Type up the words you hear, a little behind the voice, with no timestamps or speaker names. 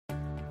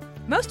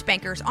Most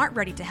bankers aren't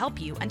ready to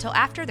help you until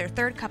after their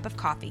third cup of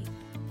coffee.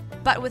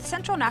 But with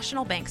Central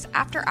National Bank's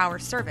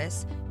after-hours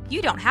service,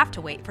 you don't have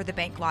to wait for the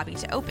bank lobby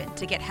to open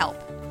to get help.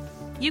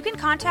 You can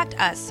contact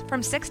us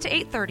from 6 to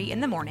 8:30 in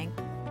the morning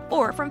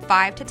or from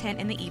 5 to 10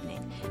 in the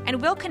evening,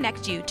 and we'll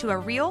connect you to a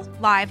real,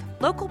 live,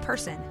 local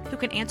person who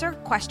can answer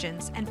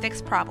questions and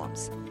fix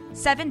problems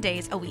 7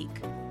 days a week.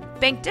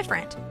 Bank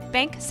different.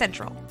 Bank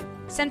Central.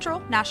 Central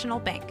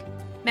National Bank.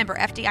 Member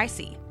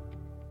FDIC.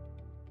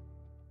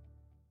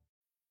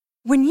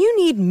 When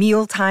you need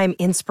mealtime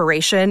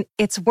inspiration,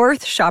 it's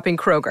worth shopping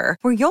Kroger,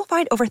 where you'll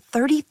find over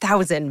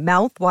 30,000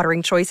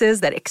 mouth-watering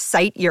choices that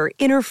excite your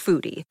inner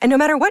foodie. And no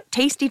matter what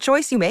tasty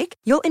choice you make,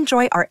 you'll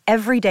enjoy our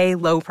everyday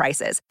low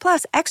prices,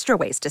 plus extra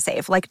ways to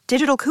save, like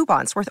digital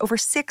coupons worth over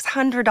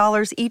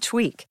 $600 each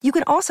week. You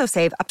can also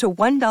save up to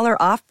 $1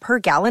 off per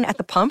gallon at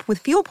the pump with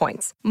fuel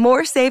points.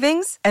 More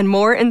savings and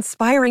more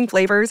inspiring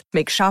flavors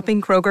make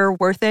shopping Kroger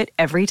worth it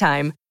every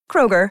time.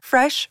 Kroger,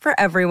 fresh for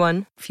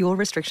everyone. Fuel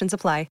restrictions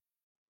apply.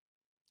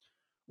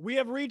 We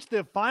have reached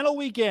the final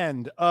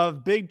weekend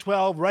of Big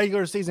 12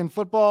 regular season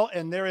football,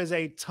 and there is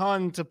a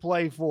ton to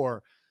play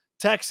for.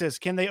 Texas,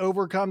 can they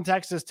overcome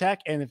Texas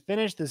Tech and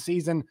finish the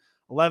season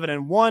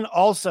 11-1?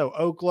 Also,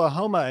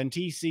 Oklahoma and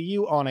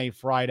TCU on a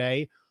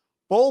Friday.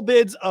 Bowl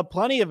bids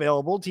aplenty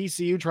available.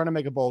 TCU trying to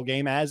make a bowl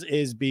game, as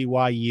is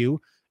BYU.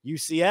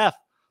 UCF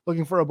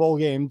looking for a bowl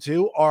game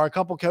too. Are a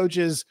couple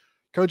coaches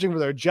coaching for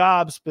their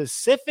job,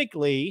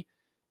 specifically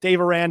Dave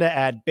Aranda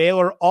at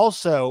Baylor.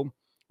 Also,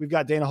 we've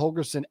got Dana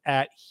Holgorsen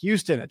at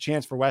Houston, a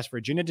chance for West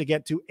Virginia to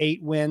get to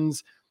 8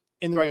 wins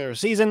in the regular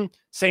season.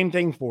 Same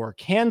thing for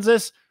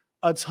Kansas.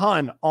 A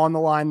ton on the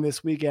line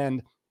this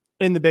weekend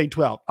in the Big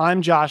 12.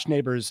 I'm Josh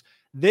Neighbors.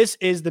 This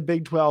is the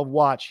Big 12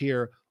 Watch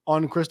here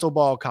on Crystal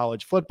Ball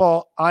College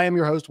Football. I am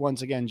your host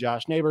once again,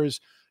 Josh Neighbors.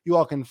 You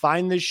all can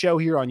find this show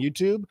here on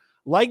YouTube.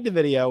 Like the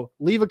video,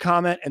 leave a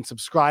comment, and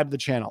subscribe to the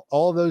channel.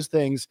 All of those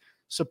things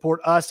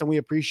support us, and we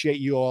appreciate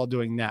you all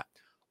doing that.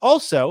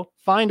 Also,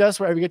 find us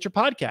wherever you get your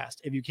podcast.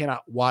 If you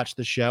cannot watch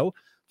the show,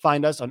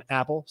 find us on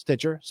Apple,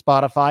 Stitcher,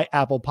 Spotify,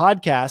 Apple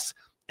Podcasts.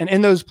 And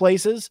in those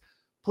places,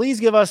 please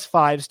give us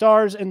 5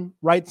 stars and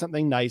write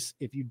something nice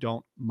if you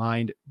don't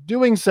mind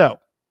doing so.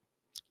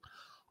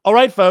 All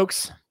right,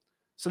 folks.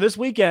 So this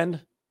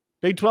weekend,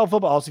 Big 12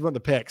 football. Also, if you want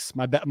the picks,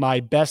 my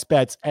best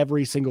bets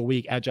every single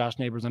week at Josh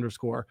Neighbors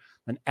 _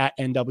 and at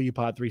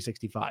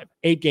NWPod365.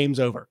 8 games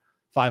over,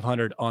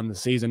 500 on the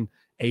season,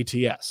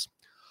 ATS.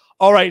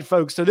 All right,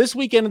 folks. So this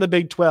weekend of the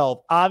Big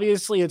 12,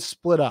 obviously it's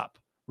split up,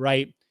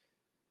 right?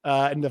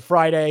 In the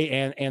Friday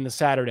and the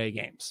Saturday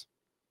games.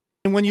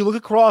 And when you look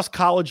across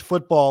college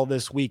football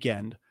this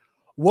weekend,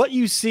 what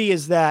you see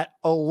is that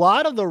a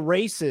lot of the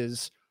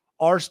races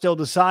are still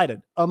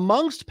decided.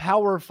 Amongst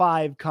Power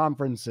 5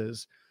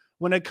 conferences,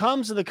 when it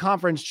comes to the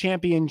conference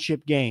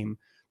championship game,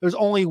 there's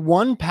only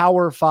one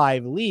Power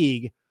 5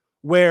 league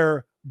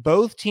where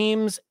both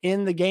teams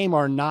in the game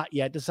are not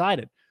yet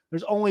decided.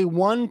 There's only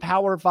one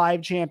Power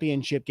 5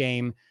 championship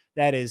game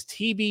that is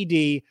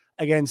TBD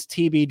against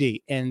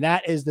TBD, and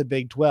that is the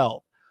Big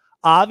 12.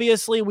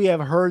 Obviously, we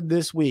have heard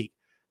this week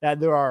that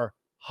there are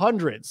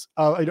hundreds,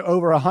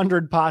 over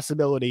 100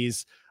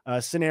 possibilities,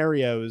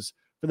 scenarios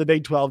for the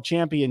Big 12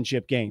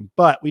 championship game,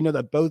 but we know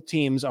that both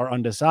teams are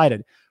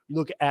undecided.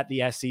 Look at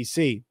the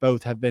SEC.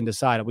 Both have been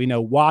decided. We know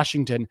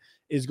Washington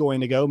is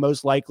going to go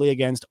most likely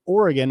against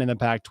Oregon in the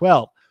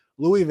Pac-12.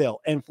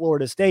 Louisville and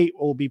Florida State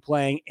will be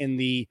playing in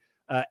the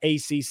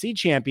ACC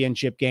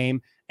championship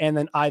game, and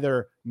then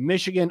either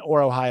Michigan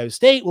or Ohio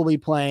State will be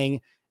playing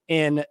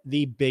in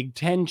the Big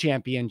Ten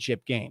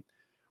championship game,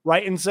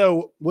 right? And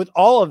so with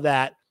all of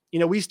that,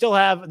 we still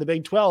have the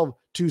Big 12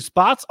 2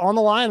 spots on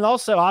the line, and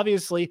also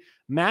obviously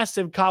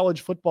massive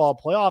college football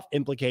playoff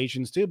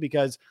implications too,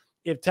 because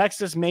if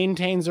Texas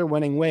maintains their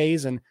winning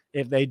ways, and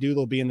if they do,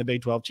 they'll be in the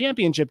Big 12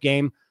 championship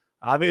game,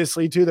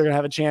 obviously too, they're going to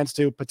have a chance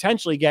to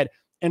potentially get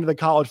into the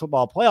college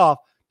football playoff,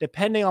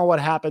 depending on what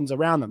happens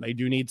around them. They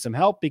do need some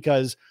help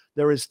because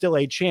there is still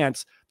a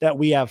chance that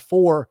we have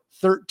 4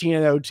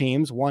 13-0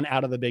 teams, 1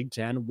 out of the Big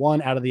Ten,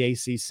 1 out of the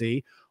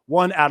ACC,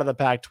 1 out of the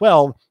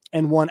Pac-12,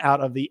 and 1 out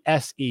of the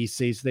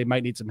SEC. So they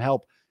might need some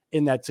help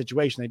in that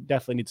situation. They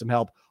definitely need some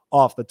help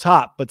off the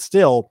top, but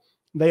still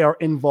they are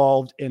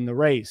involved in the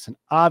race. And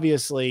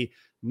obviously,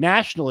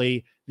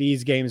 nationally,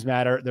 these games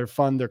matter. They're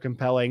fun. They're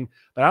compelling.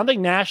 But I don't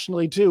think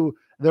nationally, too,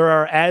 there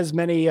are as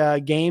many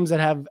games that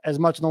have as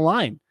much on the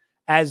line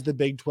as the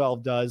Big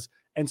 12 does.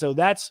 And so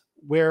that's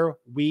where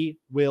we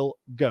will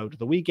go, to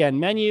the weekend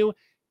menu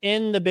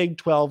in the Big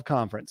 12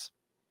 conference.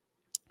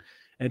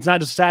 And it's not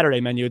just a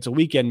Saturday menu, it's a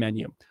weekend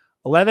menu.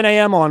 11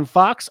 a.m. on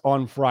Fox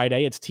on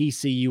Friday, it's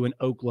TCU in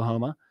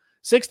Oklahoma.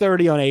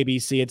 6:30 on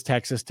ABC, it's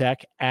Texas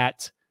Tech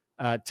at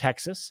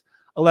Texas.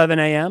 11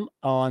 a.m.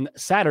 on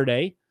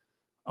Saturday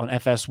on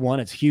FS1,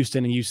 it's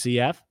Houston and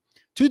UCF.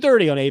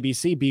 2:30 on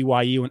ABC,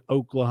 BYU and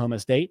Oklahoma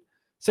State.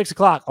 6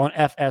 o'clock on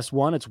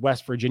FS1, it's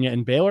West Virginia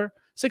and Baylor.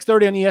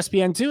 6:30 on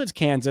ESPN2, it's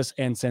Kansas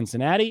and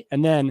Cincinnati.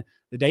 And then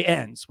the day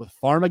ends with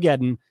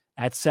Farmageddon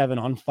at 7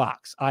 on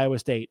Fox, Iowa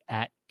State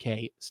at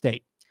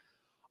K-State.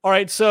 All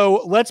right,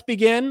 so let's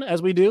begin,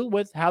 as we do,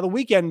 with how the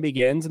weekend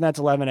begins, and that's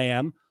 11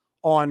 a.m.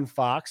 on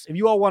Fox. If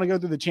you all want to go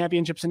through the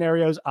championship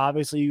scenarios,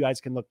 obviously you guys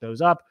can look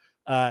those up.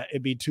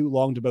 It'd be too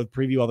long to both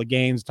preview all the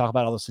games, talk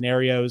about all the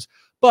scenarios.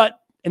 But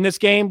in this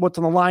game, what's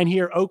on the line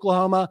here?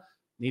 Oklahoma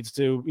needs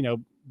to,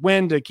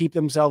 win to keep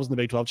themselves in the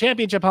Big 12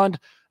 championship hunt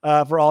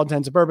for all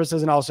intents and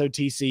purposes, and also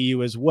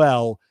TCU as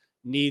well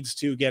needs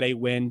to get a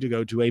win to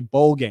go to a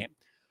bowl game.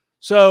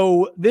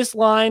 So this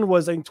line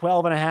was, I think,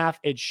 12.5.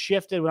 It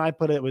shifted when I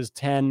put it. It was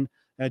 10.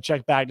 I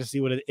checked back to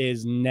see what it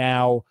is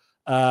now.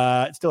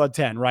 It's still at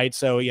 10, right?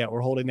 So, yeah,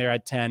 we're holding there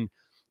at 10.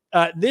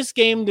 This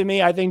game, to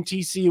me, I think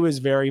TCU is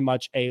very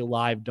much a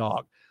live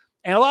dog.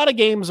 And a lot of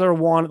games are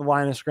won at the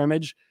line of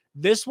scrimmage.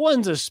 This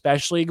one's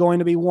especially going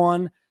to be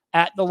won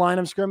at the line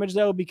of scrimmage,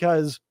 though,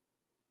 because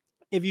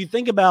if you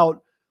think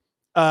about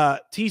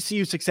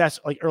TCU's success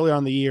like earlier on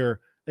in the year,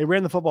 they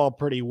ran the football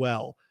pretty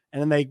well.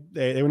 And then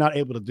they were not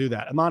able to do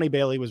that. Amani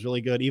Bailey was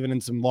really good. Even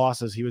in some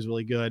losses, he was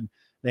really good.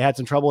 They had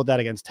some trouble with that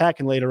against Tech,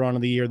 and later on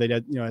in the year, they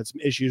had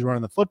some issues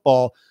running the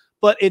football.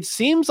 But it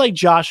seems like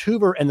Josh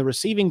Hoover and the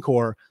receiving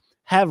corps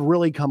have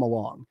really come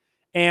along.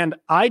 And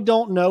I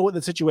don't know what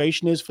the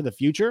situation is for the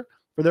future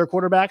for their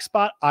quarterback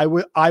spot. I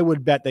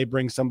would bet they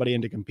bring somebody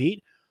in to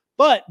compete.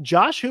 But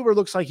Josh Hoover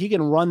looks like he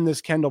can run this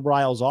Kendall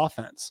Briles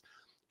offense.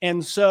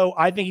 And so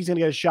I think he's going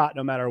to get a shot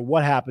no matter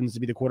what happens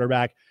to be the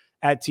quarterback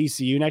at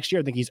TCU next year.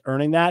 I think he's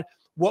earning that.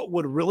 What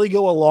would really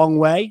go a long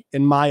way,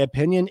 in my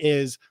opinion,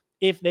 is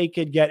if they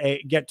could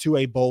get to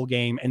a bowl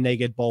game and they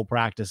get bowl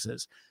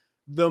practices.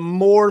 The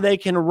more they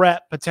can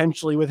rep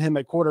potentially with him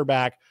at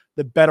quarterback,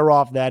 the better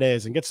off that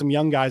is, and get some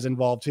young guys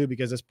involved too,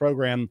 because this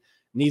program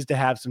needs to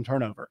have some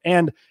turnover.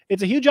 And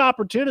it's a huge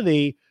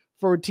opportunity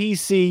for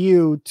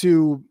TCU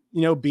to,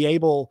 be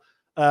able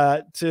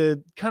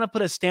to kind of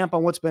put a stamp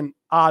on what's been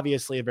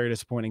obviously a very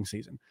disappointing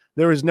season.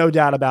 There is no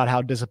doubt about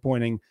how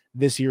disappointing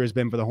this year has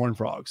been for the Horned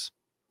Frogs.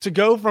 To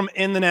go from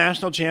in the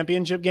national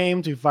championship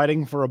game to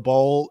fighting for a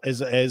bowl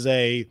is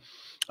a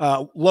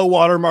low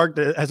water mark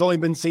that has only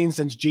been seen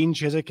since Gene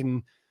Chizik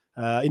and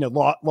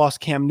lost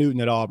Cam Newton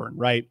at Auburn,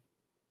 right?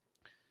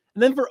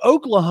 And then for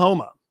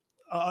Oklahoma,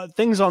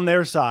 things on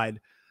their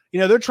side,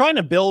 they're trying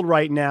to build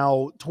right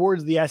now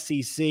towards the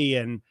SEC,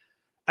 and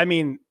I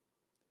mean,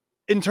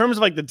 in terms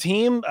of like the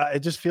team, it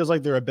just feels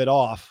like they're a bit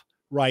off,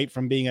 right,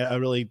 from being a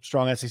really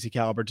strong SEC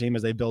caliber team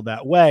as they build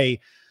that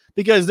way,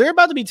 because they're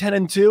about to be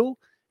 10-2.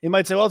 You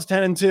might say, well, it's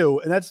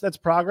 10-2, and that's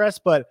progress,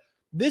 but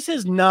this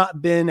has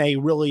not been a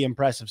really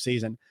impressive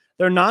season.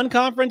 Their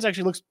non-conference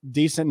actually looks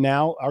decent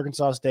now.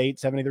 Arkansas State,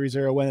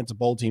 73-0 win. It's a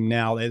bowl team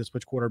now. They had to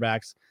switch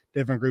quarterbacks,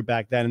 different group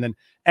back then. And then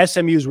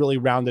SMU's really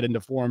rounded into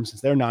form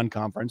since they're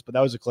non-conference, but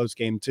that was a close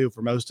game too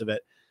for most of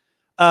it.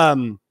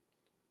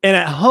 And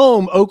at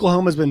home,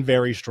 Oklahoma's been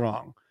very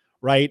strong,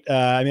 right?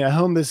 At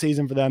home this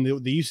season for them,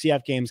 the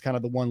UCF game is kind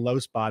of the one low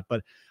spot,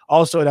 but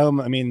also at home,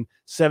 73-0,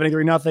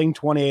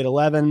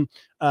 28-11,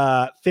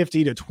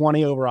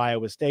 50-20 over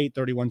Iowa State,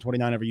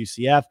 31-29 over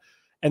UCF.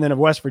 And then of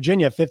West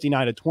Virginia,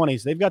 59-20.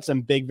 So they've got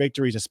some big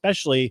victories,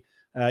 especially,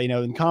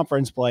 in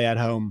conference play at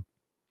home.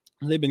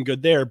 They've been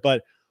good there.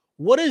 But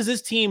what is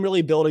this team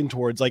really building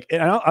towards? Like,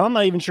 I'm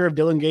not even sure if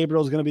Dylan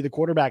Gabriel is going to be the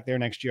quarterback there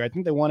next year. I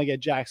think they want to get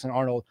Jackson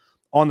Arnold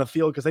on the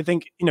field because they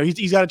think,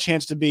 he's got a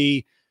chance to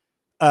be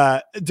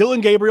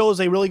Dylan Gabriel is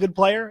a really good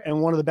player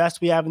and one of the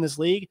best we have in this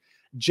league.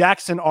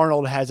 Jackson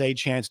Arnold has a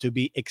chance to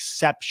be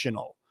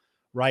exceptional,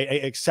 right?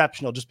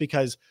 Exceptional just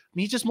because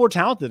he's just more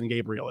talented than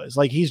Gabriel is.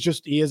 Like he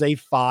is a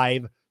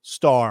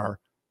 5-star,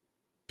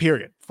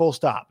 period, full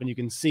stop. And you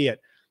can see it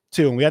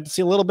too. And we had to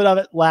see a little bit of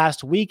it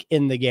last week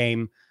in the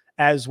game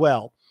as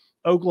well.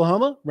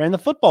 Oklahoma ran the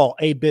football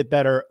a bit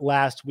better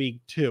last week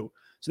too.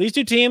 So these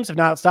two teams have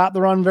not stopped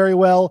the run very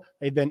well.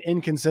 They've been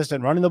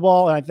inconsistent running the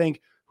ball. And I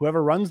think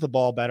whoever runs the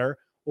ball better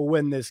will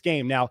win this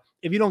game. Now,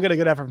 if you don't get a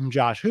good effort from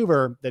Josh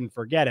Hoover, then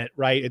forget it,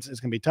 right? It's going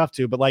to be tough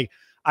to. But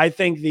I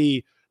think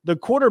the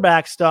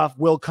quarterback stuff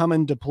will come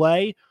into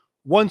play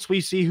once we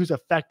see who's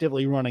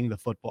effectively running the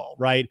football,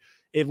 right?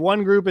 If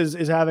one group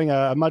is having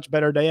a much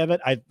better day of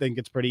it, I think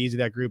it's pretty easy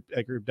that group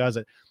does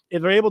it.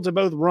 If they're able to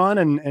both run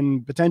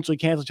and potentially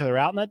cancel each other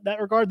out in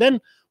that regard,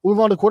 then we'll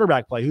move on to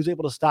quarterback play. Who's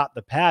able to stop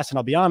the pass? And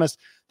I'll be honest,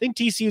 I think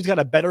TCU's got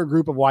a better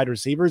group of wide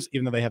receivers,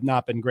 even though they have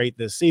not been great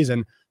this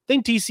season. I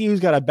think TCU's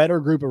got a better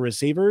group of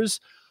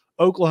receivers.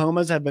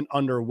 Oklahoma's have been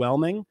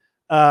underwhelming,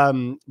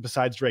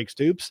 besides Drake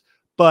Stoops.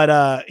 But,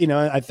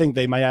 I think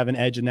they might have an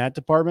edge in that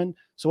department.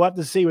 So we'll have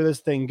to see where this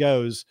thing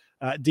goes.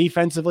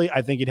 Defensively,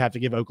 I think you'd have to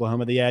give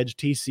Oklahoma the edge.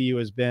 TCU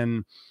has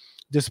been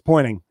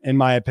disappointing, in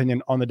my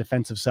opinion, on the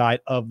defensive side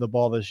of the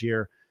ball this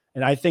year.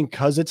 And I think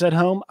because it's at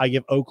home, I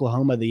give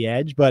Oklahoma the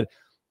edge. But,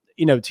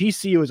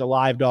 TCU is a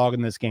live dog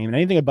in this game. And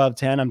anything above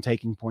 10, I'm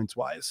taking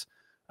points-wise.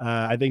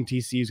 I think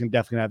TCU is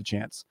definitely have a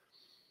chance.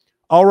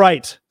 All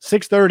right,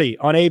 6:30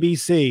 on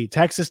ABC,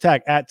 Texas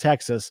Tech at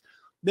Texas.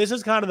 This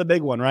is kind of the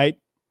big one, right?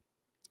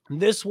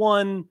 This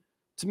one,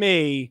 to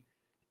me,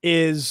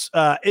 is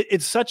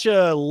it's such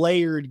a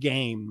layered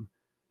game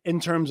in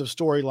terms of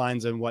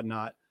storylines and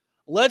whatnot.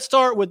 Let's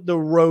start with the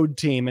road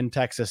team in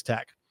Texas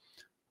Tech.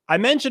 I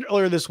mentioned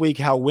earlier this week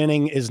how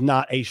winning is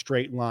not a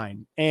straight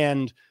line.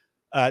 And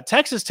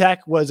Texas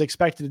Tech was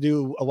expected to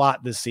do a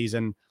lot this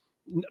season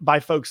by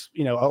folks,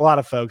 a lot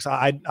of folks.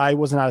 I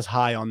was not as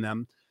high on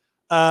them.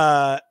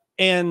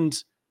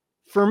 And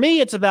for me,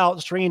 it's about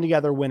stringing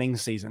together winning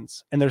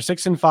seasons. And they're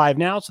 6-5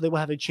 now, so they will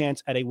have a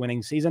chance at a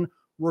winning season,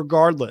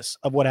 regardless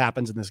of what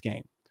happens in this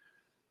game.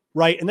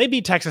 Right. And they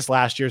beat Texas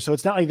last year, so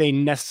it's not like they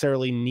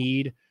necessarily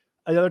need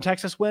another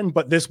Texas win.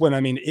 But this one,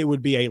 I mean, it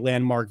would be a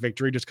landmark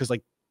victory just because,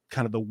 like,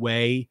 kind of the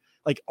way,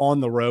 like, on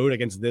the road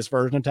against this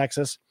version of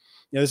Texas.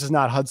 This is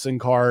not Hudson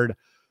Card,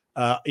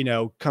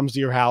 comes to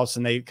your house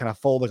and they kind of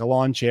fold like a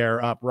lawn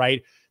chair up,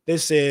 right?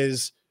 This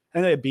is,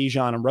 and they have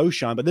Bijan and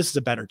Roschon, but this is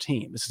a better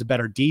team. This is a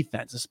better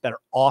defense. This is better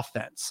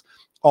offense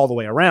all the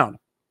way around.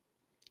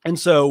 And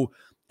so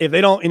if they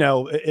don't,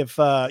 if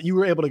you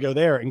were able to go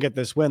there and get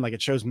this win, like,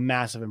 it shows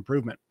massive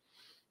improvement.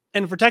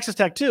 And for Texas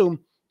Tech too,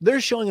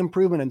 they're showing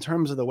improvement in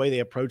terms of the way they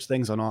approach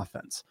things on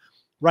offense,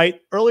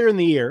 right? Earlier in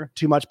the year,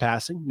 too much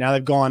passing. Now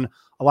they've gone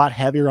a lot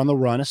heavier on the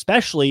run,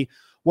 especially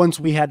once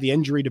we had the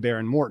injury to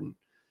Behren Morton.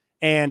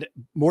 And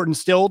Morton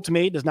still, to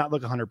me, does not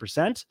look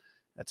 100%.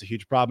 That's a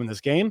huge problem in this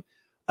game.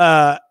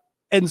 And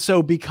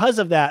so because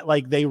of that,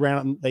 like, they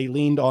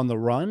leaned on the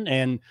run,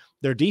 and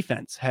their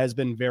defense has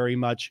been very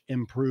much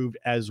improved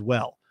as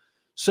well.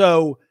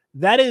 So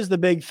that is the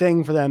big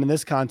thing for them in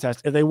this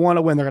contest. If they want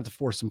to win, they're going to have to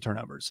force some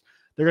turnovers.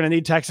 They're going to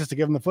need Texas to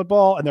give them the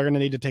football, and they're going to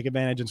need to take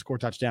advantage and score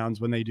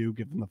touchdowns when they do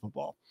give them the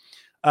football.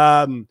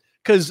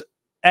 Because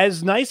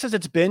as nice as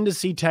it's been to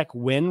see Tech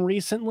win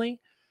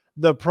recently,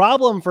 the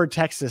problem for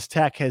Texas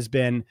Tech has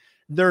been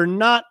they're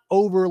not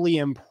overly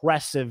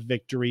impressive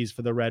victories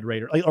for the Red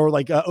Raiders, or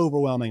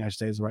overwhelming, I should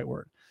say is the right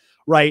word,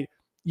 right?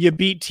 You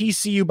beat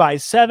TCU by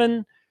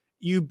 7,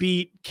 you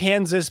beat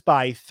Kansas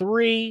by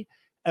 3,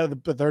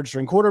 the third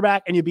string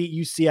quarterback, and you beat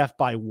UCF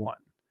by 1.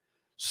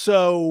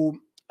 So,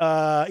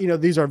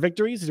 these are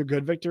victories. These are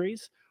good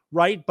victories,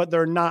 right? But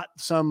they're not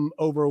some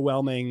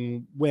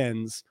overwhelming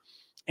wins.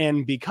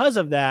 And because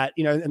of that,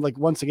 and like,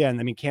 once again,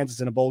 I mean,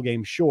 Kansas in a bowl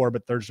game, sure,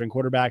 but third string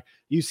quarterback,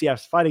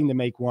 UCF's fighting to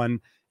make one.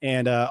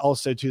 And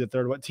also to the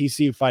third one,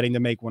 TCU fighting to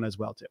make one as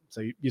well too.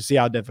 So you see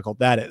how difficult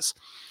that is.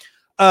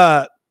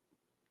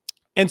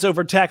 And so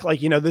for Tech,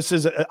 this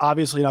is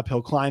obviously an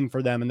uphill climb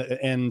for them,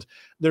 and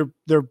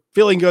they're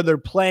feeling good. They're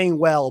playing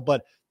well,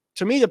 but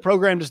to me, the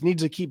program just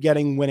needs to keep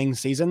getting winning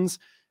seasons,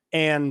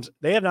 and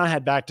they have not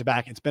had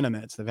back-to-back. It's been a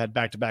minute. They've had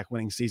back-to-back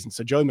winning seasons.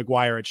 So Joey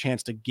McGuire, a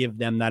chance to give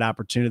them that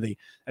opportunity.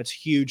 That's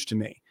huge to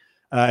me.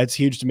 It's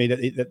huge to me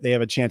that they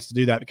have a chance to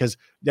do that, because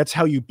that's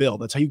how you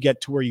build. That's how you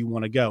get to where you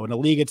want to go. In a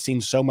league, it's seen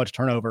so much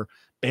turnover.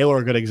 Baylor,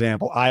 a good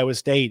example. Iowa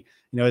State,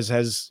 has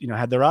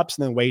had their ups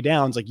and then way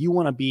downs. Like, you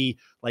want to be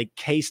like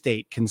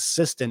K-State,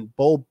 consistent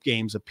bowl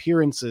games,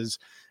 appearances,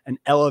 and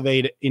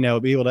elevate, be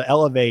able to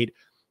elevate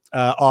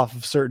off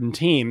of certain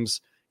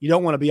teams. You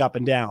don't want to be up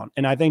and down.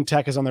 And I think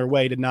Tech is on their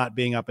way to not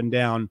being up and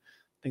down.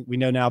 I think we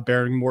know now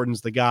Behren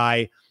Morton's the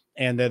guy,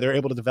 and they're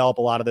able to develop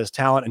a lot of this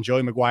talent. And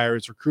Joey McGuire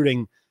is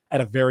recruiting at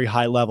a very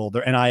high level.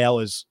 Their NIL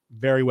is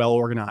very well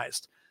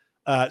organized.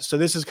 So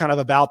this is kind of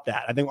about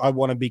that. I think I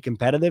want to be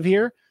competitive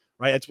here,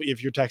 right? That's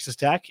if you're Texas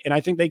Tech, and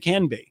I think they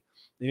can be.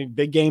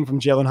 Big game from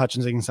Jalen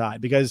Hutchins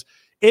inside, because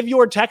if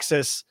you're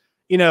Texas,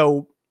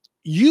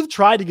 you've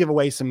tried to give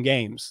away some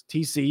games.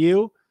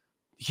 TCU,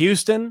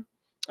 Houston,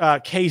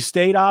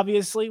 K-State,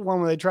 obviously,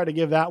 one where they tried to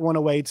give that one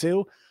away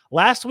too.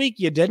 Last week,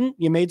 you didn't.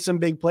 You made some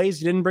big plays.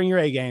 You didn't bring your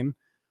A game,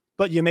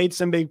 but you made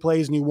some big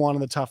plays and you won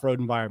in the tough road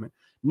environment.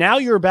 Now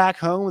you're back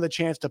home with a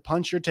chance to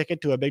punch your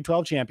ticket to a Big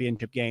 12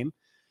 championship game,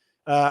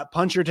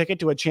 punch your ticket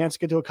to a chance to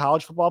get to a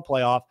college football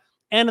playoff,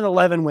 and an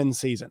 11-win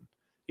season.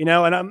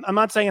 And I'm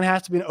not saying it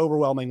has to be an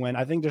overwhelming win.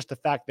 I think just the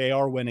fact they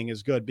are winning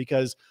is good,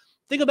 because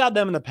think about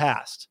them in the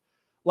past.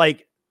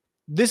 Like,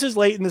 this is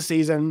late in the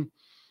season,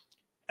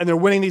 and they're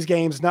winning these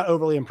games, not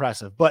overly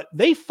impressive, but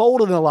they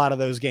folded in a lot of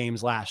those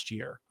games last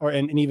year,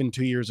 and even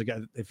 2 years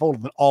ago. They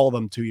folded in all of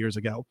them 2 years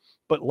ago.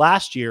 But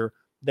last year,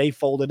 they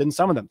folded in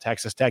some of them.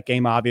 Texas Tech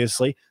game,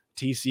 obviously.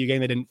 TCU game,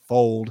 they didn't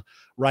fold,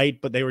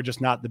 right? But they were just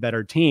not the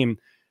better team.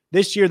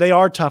 This year, they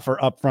are tougher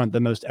up front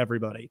than most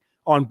everybody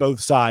on both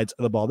sides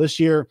of the ball. This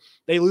year,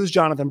 they lose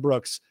Jonathan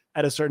Brooks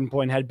at a certain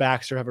point, had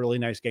Baxter have a really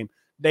nice game.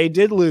 They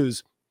did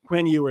lose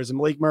Quinn Ewers, and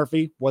Malik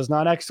Murphy was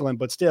not excellent,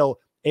 but still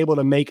able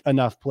to make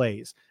enough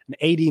plays. And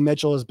A.D.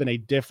 Mitchell has been a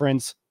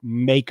difference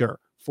maker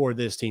for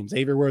this team.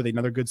 Xavier Worthy,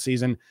 another good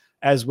season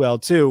as well,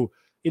 too.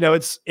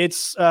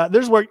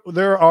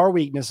 There are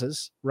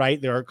weaknesses,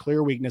 right? There are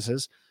clear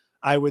weaknesses,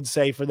 I would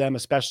say, for them,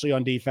 especially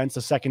on defense.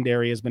 The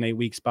secondary has been a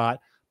weak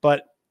spot,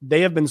 but they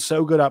have been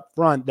so good up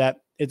front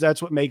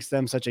that's what makes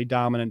them such a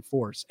dominant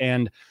force.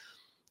 And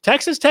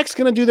Texas Tech's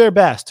going to do their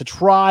best to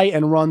try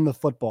and run the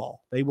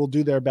football. They will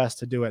do their best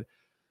to do it.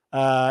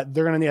 They're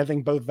going to need, I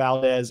think, both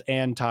Valdez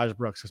and Taj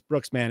Brooks, because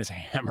Brooks, man, is a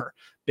hammer,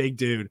 big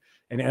dude.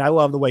 And I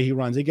love the way he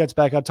runs. He gets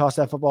back up, toss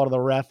that football to the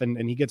ref,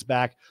 and he gets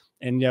back.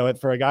 And,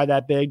 for a guy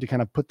that big to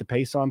kind of put the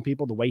pace on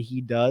people the way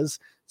he does,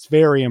 it's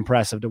very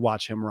impressive to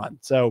watch him run.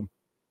 So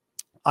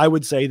I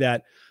would say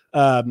that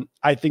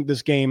I think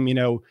this game,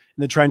 in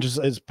the trenches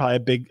is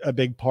probably a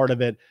big part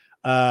of it.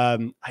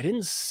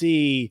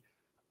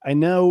 I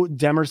know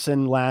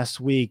Demerson last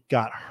week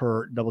got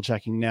hurt, double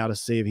checking now to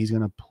see if he's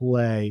going to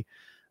play.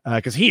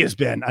 Cause he has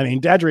been,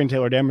 Dadrian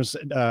Taylor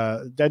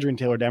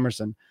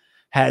Demerson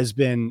has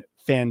been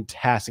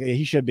fantastic. I think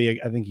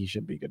he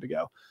should be good to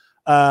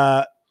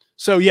go.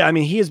 So yeah,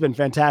 he has been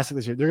fantastic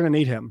this year. They're going to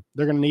need him.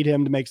 They're going to need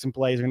him to make some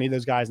plays. They're going to need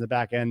those guys in the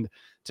back end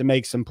to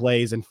make some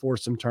plays and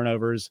force some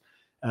turnovers,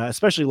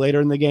 especially later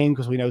in the game,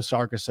 because we know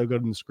Sark is so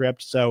good in the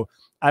script. So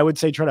I would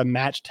say try to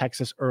match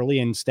Texas early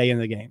and stay in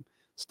the game.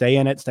 Stay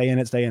in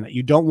it.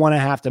 You don't want to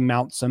have to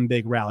mount some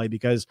big rally,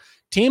 because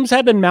teams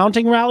have been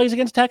mounting rallies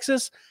against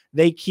Texas.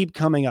 They keep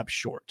coming up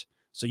short.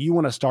 So you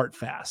want to start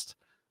fast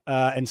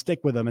and stick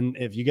with them. And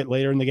if you get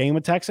later in the game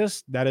with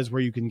Texas, that is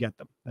where you can get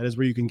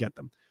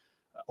them.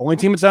 Only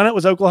team that's done it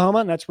was Oklahoma,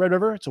 and that's Red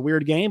River. It's a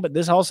weird game, but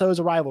this also is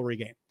a rivalry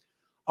game.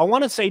 I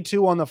want to say,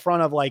 too, on the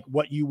front of like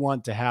what you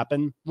want to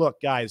happen. Look,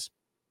 guys,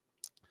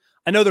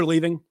 I know they're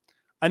leaving.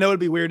 I know it'd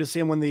be weird to see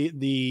them win win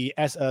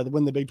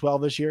the Big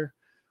 12 this year,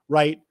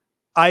 right?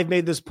 I've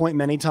made this point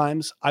many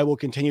times. I will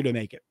continue to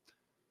make it.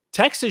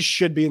 Texas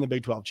should be in the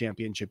Big 12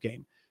 championship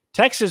game.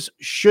 Texas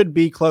should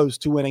be close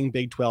to winning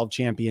Big 12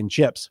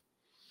 championships.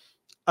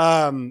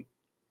 For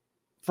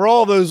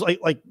all those,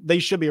 like they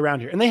should be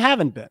around here, and they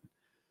haven't been.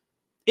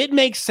 It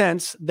makes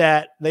sense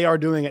that they are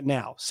doing it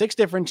now. 6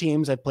 different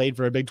teams have played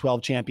for a Big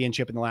 12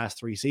 championship in the last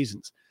 3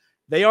 seasons.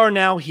 They are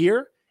now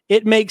here.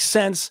 It makes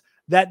sense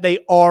that they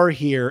are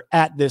here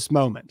at this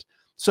moment.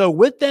 So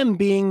with them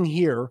being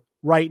here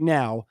right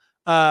now,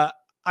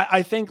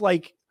 I think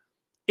like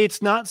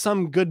it's not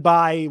some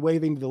goodbye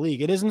waving to the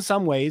league. It is in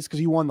some ways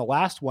because you won the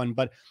last one,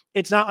 but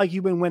it's not like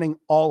you've been winning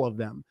all of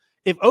them.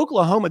 If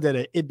Oklahoma did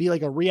it, it'd be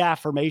like a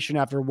reaffirmation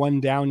after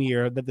one down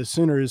year that the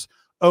Sooners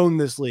own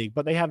this league,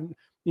 but they haven't.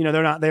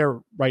 They're not there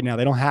right now.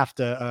 They don't have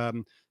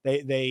to.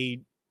 They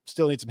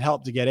still need some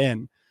help to get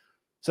in.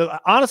 So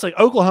honestly,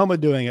 Oklahoma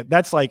doing it,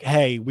 that's like,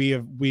 hey,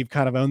 we've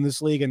kind of owned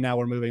this league and now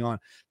we're moving on.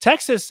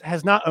 Texas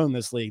has not owned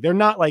this league. They're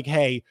not like,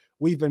 hey,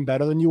 we've been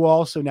better than you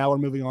all, so now we're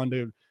moving on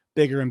to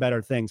bigger and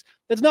better things.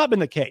 That's not been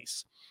the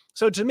case.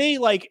 So to me,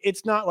 like,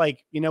 it's not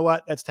like, you know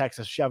what, that's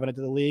Texas shoving it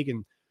to the league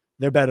and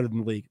they're better than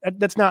the league.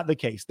 That's not the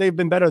case. They've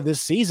been better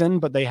this season,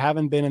 but they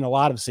haven't been in a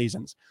lot of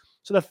seasons.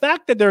 So the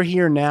fact that they're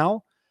here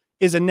now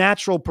is a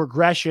natural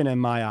progression in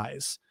my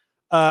eyes.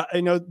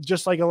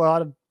 Just like a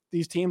lot of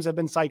these teams have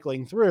been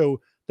cycling through,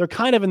 they're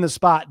kind of in the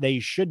spot they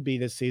should be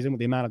this season with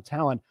the amount of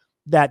talent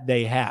that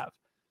they have.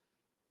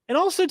 And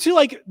also too,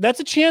 like, that's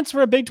a chance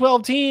for a Big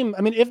 12 team.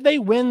 If they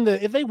win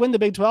the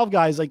Big 12,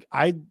 guys, like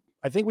I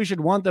think we should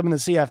want them in the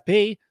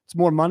CFP. It's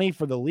more money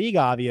for the league,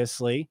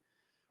 obviously.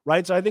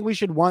 Right. So I think we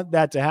should want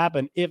that to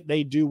happen if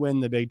they do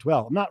win the Big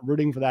 12. I'm not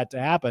rooting for that to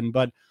happen,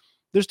 but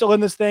they're still in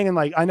this thing. And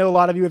like, I know a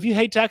lot of you, if you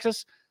hate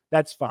Texas,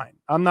 that's fine.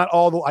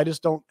 I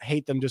just don't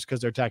hate them just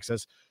because they're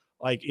Texas.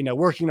 Like,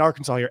 working in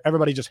Arkansas here,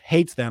 everybody just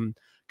hates them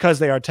because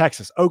they are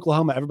Texas.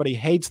 Oklahoma, everybody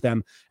hates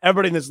them.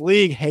 Everybody in this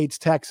league hates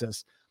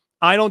Texas.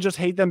 I don't just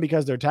hate them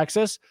because they're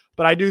Texas,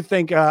 but I do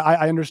think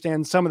I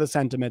understand some of the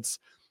sentiments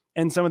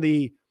and some of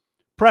the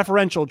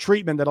preferential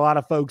treatment that a lot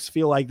of folks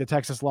feel like the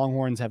Texas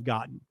Longhorns have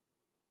gotten.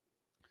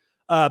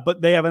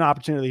 But they have an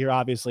opportunity here,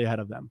 obviously, ahead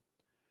of them.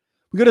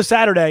 We go to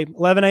Saturday,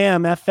 11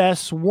 a.m.,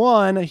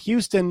 FS1,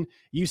 Houston,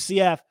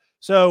 UCF.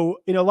 So,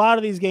 a lot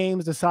of these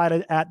games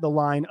decided at the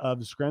line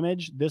of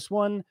scrimmage. This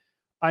one,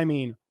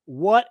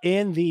 what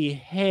in the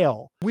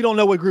hell? We don't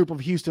know what group of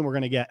Houston we're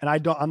going to get. And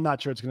I'm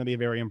not sure it's going to be a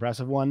very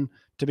impressive one,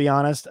 to be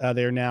honest.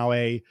 They're now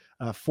a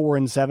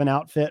 4-7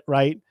 outfit,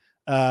 right?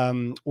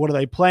 What are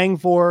they playing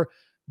for?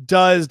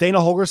 Does Dana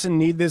Holgorsen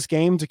need this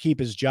game to keep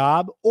his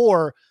job?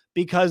 Or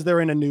because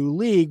they're in a new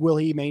league, will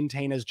he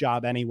maintain his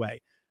job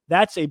anyway?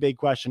 That's a big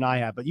question I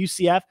have. But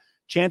UCF,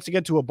 chance to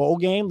get to a bowl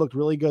game, looked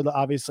really good,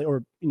 obviously,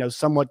 or,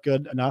 somewhat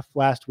good enough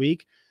last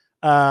week.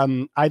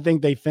 I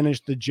think they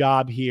finished the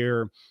job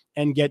here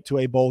and get to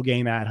a bowl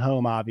game at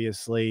home,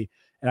 obviously.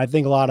 And I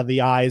think a lot of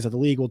the eyes of the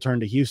league will turn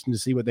to Houston to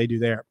see what they do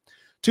there.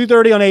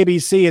 2:30 on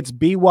ABC, it's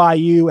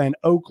BYU and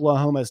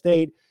Oklahoma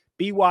State.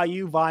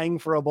 BYU vying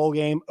for a bowl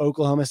game.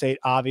 Oklahoma State,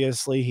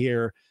 obviously,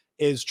 here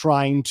is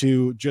trying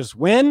to just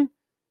win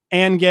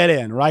and get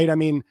in, right?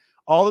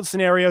 All the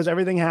scenarios,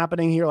 everything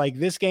happening here, like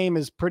this game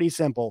is pretty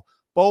simple.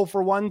 Bowl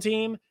for one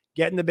team,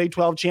 get in the Big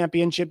 12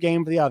 championship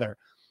game for the other.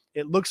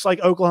 It looks like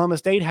Oklahoma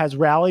State has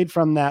rallied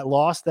from that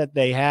loss that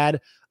they had,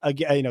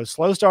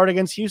 slow start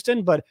against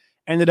Houston, but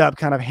ended up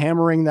kind of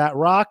hammering that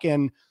rock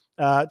and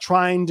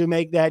trying to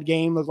make that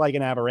game look like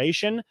an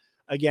aberration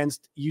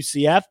against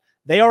UCF.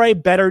 They are a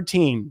better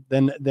team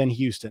than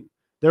Houston.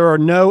 There are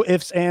no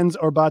ifs, ands,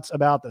 or buts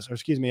about this. Or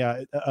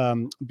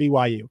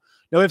BYU.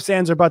 No ifs,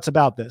 ands, or buts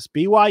about this.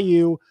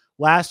 BYU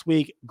last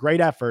week, great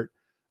effort.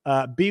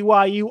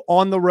 BYU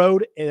on the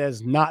road, it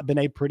has not been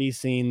a pretty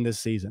scene this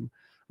season,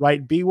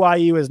 right?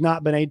 BYU has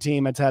not been a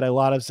team that's had a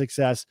lot of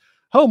success,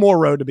 home or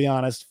road, to be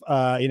honest,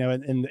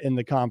 in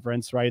the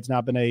conference, right? It's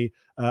not been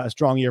a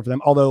strong year for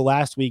them, although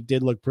last week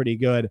did look pretty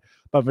good.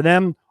 But for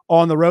them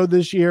on the road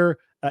this year,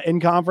 in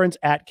conference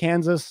at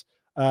Kansas,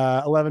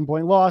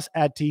 11-point loss,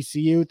 at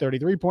TCU,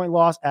 33-point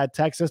loss, at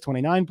Texas,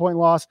 29-point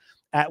loss,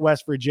 at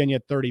West Virginia,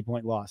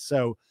 30-point loss.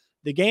 So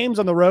the games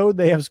on the road,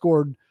 they have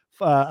scored,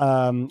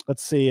 7,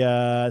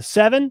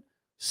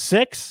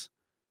 6,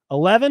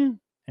 11,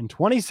 and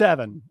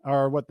 27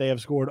 are what they have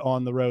scored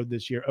on the road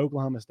this year.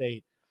 Oklahoma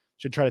State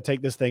should try to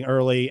take this thing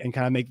early and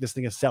kind of make this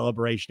thing a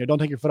celebration. Don't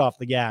take your foot off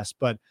the gas.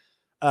 But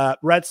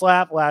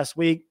Retzlaff last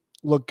week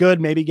looked good,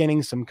 maybe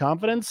gaining some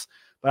confidence.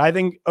 But I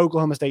think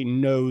Oklahoma State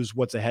knows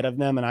what's ahead of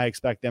them, and I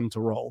expect them to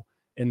roll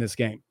in this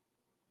game.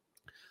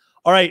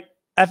 All right,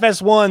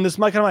 FS1, this is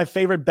kind of my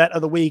favorite bet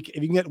of the week.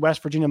 If you can get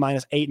West Virginia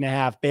minus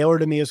 8.5, Baylor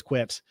to me is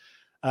quips.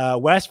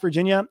 West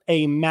Virginia,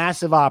 a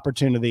massive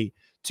opportunity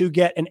to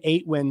get an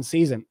 8-win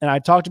season. And I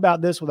talked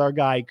about this with our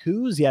guy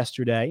Coos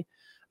yesterday,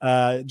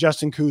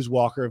 Justin Coos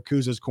Walker of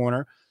Coos's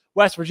Corner.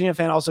 West Virginia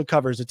fan also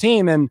covers the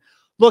team. And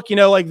look,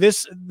 like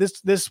this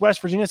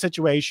West Virginia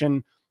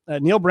situation,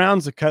 Neil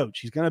Brown's the coach.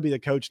 He's going to be the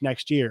coach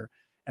next year.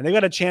 And they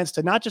got a chance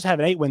to not just have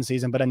an 8-win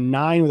season, but a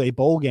 9 with a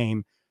bowl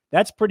game.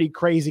 That's pretty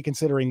crazy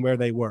considering where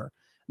they were.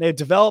 They've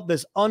developed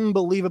this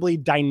unbelievably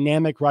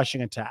dynamic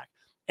rushing attack.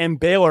 And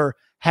Baylor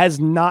has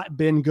not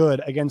been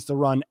good against the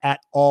run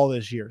at all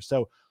this year.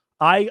 So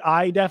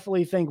I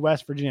definitely think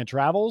West Virginia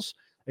travels.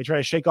 They try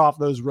to shake off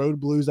those road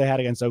blues they had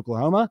against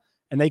Oklahoma,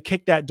 and they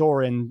kick that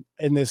door in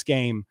this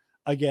game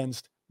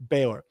against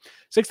Baylor.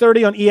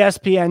 6:30 on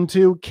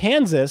ESPN2,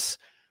 Kansas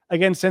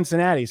against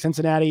Cincinnati.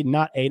 Cincinnati,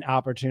 not an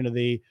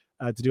opportunity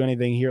to do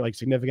anything here like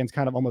significance,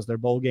 kind of almost their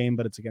bowl game,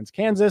 but it's against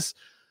Kansas.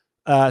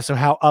 So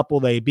how up will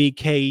they be?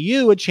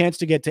 KU, a chance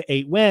to get to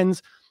 8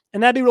 wins,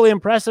 and that'd be really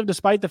impressive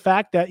despite the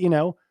fact that,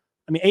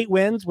 8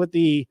 wins with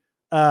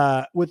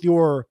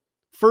your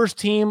first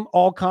team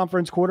all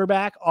conference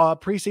quarterback,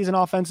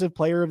 preseason offensive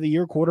player of the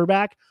year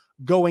quarterback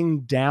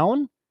going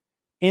down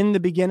in the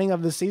beginning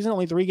of the season,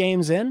 only 3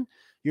 games in,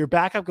 your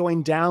backup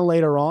going down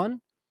later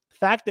on. The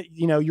fact that,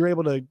 you're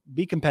able to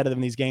be competitive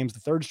in these games, the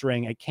third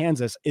string at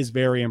Kansas, is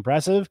very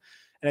impressive.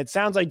 And it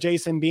sounds like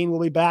Jason Bean will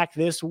be back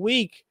this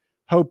week,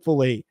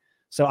 hopefully.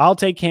 So I'll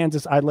take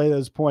Kansas. I'd lay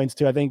those points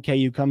too. I think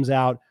KU comes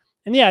out,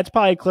 and yeah, it's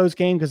probably a close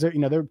game because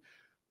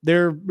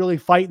they're really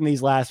fighting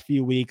these last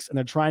few weeks and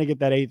they're trying to get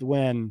that 8th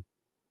win.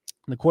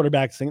 The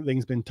quarterback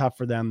thing's been tough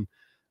for them,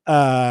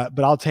 but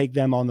I'll take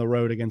them on the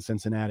road against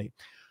Cincinnati.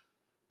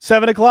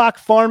 7 o'clock,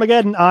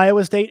 Farmageddon,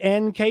 Iowa State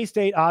and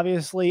K-State.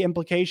 Obviously,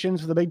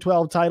 implications for the Big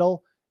 12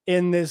 title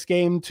in this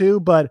game too.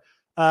 But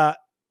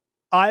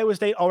Iowa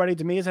State already,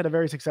 to me, has had a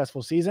very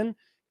successful season.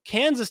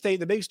 Kansas State,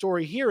 the big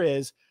story here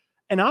is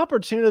an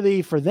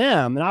opportunity for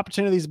them. An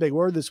opportunity is a big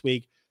word this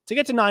week to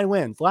get to 9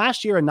 wins.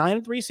 Last year, a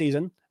 9-3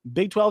 season,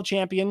 Big 12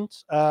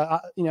 champions.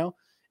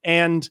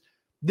 And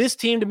this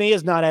team to me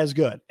is not as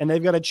good, and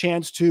they've got a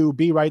chance to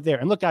be right there.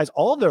 And look, guys,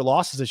 all of their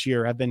losses this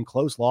year have been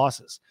close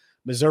losses.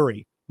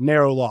 Missouri,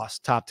 narrow loss,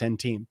 top 10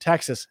 team.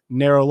 Texas,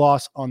 narrow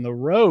loss on the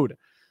road,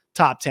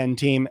 top 10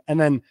 team. And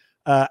then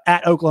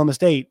at Oklahoma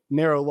State,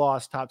 narrow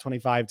loss, top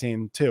 25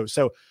 team too.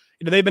 So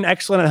they've been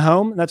excellent at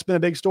home. That's been a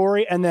big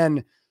story. And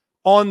then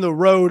on the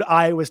road,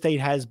 Iowa State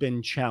has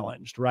been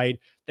challenged, right?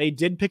 They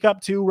did pick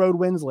up 2 road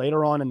wins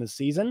later on in the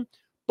season,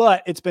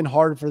 but it's been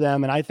hard for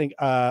them. And I think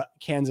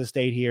Kansas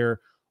State here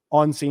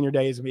on senior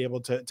days and be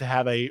able to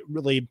have a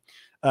really,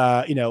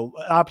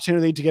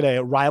 opportunity to get a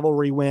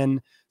rivalry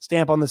win,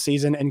 stamp on the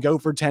season, and go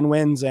for 10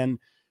 wins. And,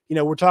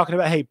 we're talking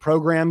about, hey,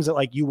 programs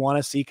that you want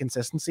to see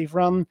consistency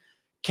from.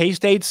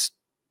 K-State's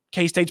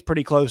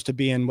pretty close to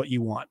being what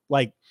you want.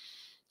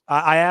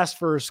 I asked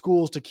for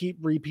schools to keep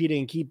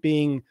repeating, keep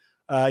being,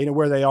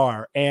 where they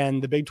are.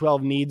 And the Big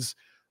 12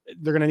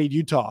 they're going to need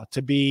Utah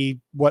to be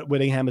what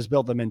Whittingham has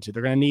built them into.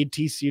 They're going to need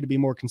TCU to be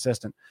more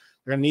consistent.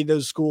 They're going to need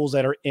those schools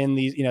that are in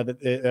these,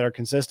 that are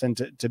consistent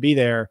to be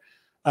there,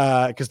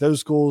 because those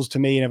schools, to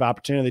me, have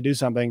opportunity to do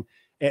something,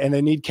 and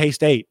they need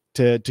K-State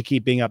to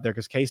keep being up there,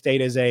 because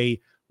K-State is a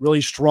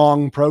really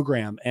strong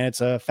program, and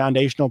it's a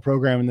foundational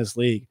program in this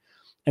league.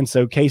 And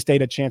so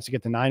K-State a chance to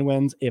get to 9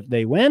 wins if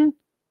they win.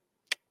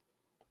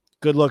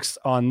 Good looks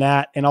on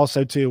that. And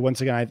also, too,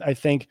 once again, I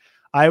think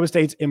Iowa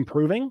State's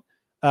improving.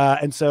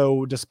 And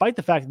so despite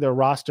the fact that their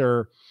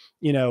roster,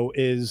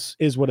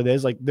 is what it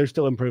is, they're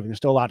still improving. There's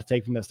still a lot to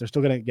take from this. They're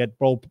still going to get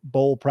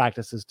bowl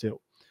practices too.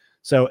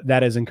 So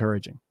that is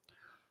encouraging.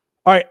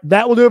 All right,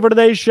 that will do it for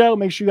today's show.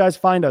 Make sure you guys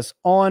find us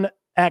on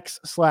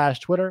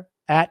X/Twitter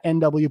at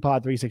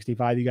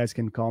NWPod365. You guys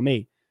can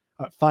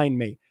find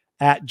me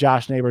at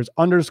Josh Neighbors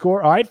 _. All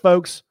right,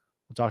 folks,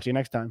 we'll talk to you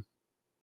next time.